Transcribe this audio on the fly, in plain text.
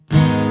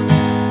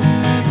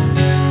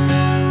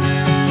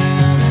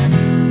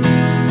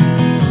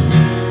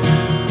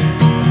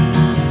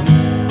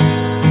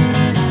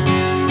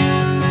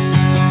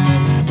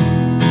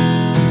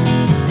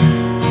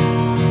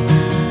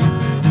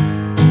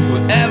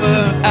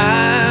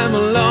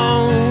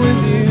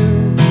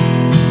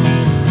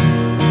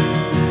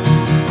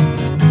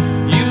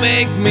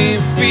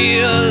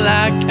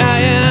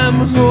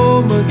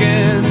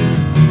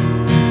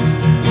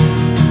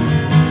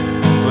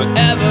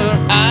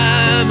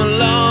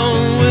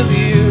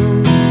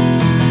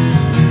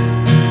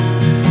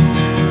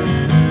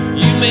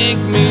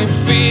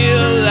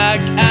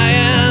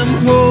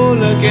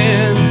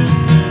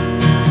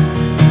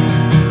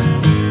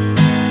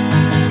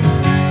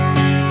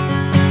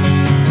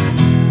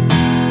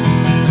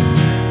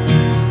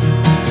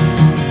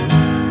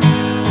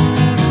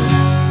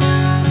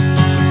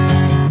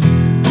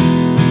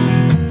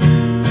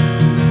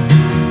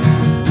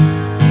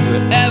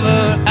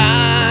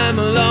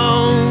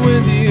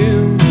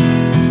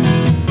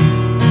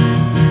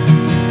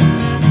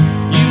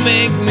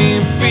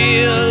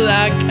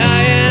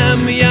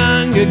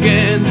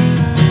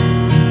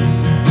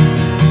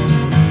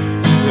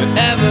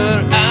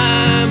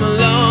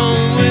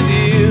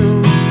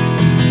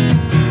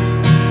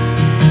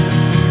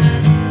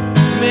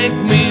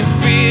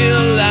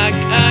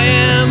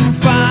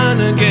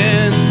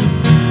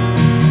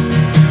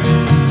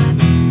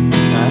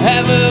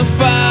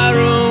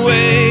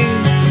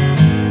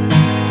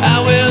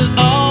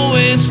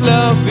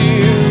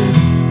you,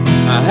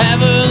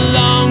 however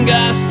long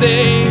I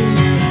stay,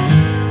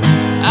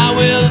 I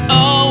will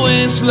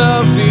always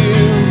love you.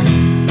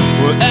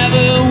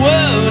 Whatever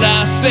word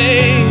I say,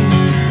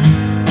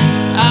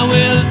 I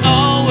will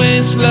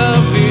always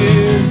love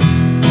you.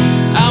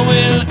 I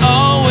will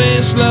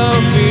always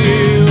love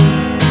you.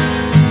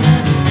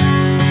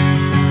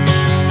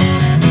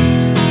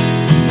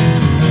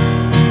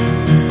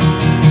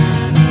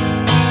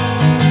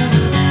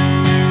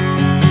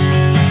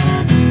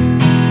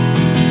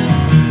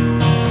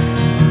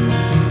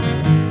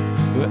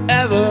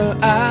 Wherever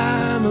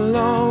I'm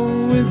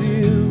alone with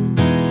you,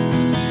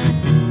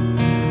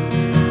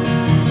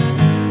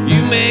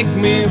 you make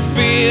me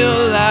feel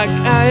like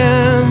I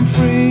am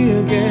free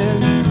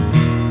again.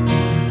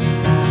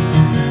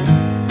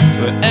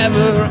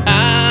 Wherever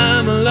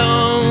I'm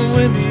alone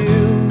with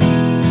you,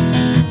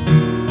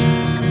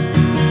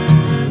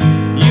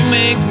 you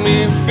make me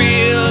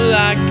feel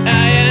like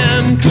I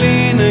am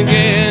clean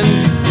again.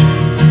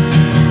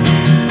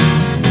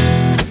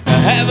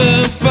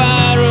 However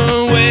far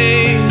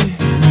away,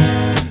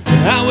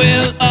 I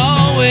will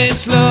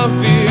always love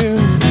you.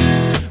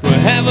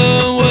 Whatever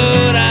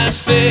word I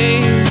say,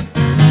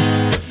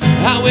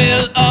 I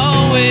will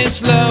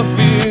always love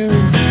you.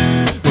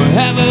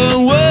 Whatever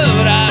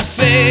word I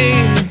say,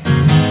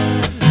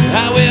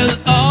 I will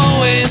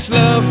always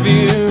love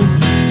you.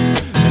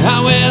 I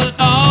will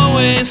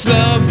always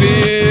love you.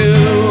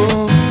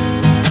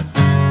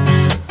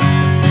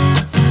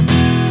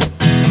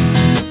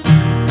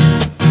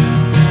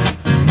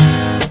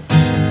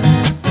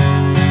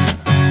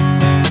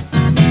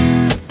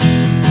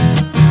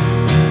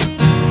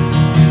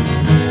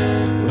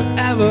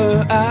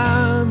 Wherever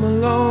I'm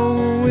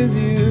alone with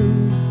you,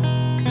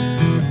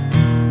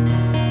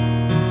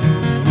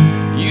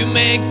 you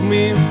make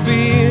me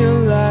feel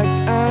like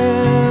I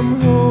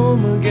am home.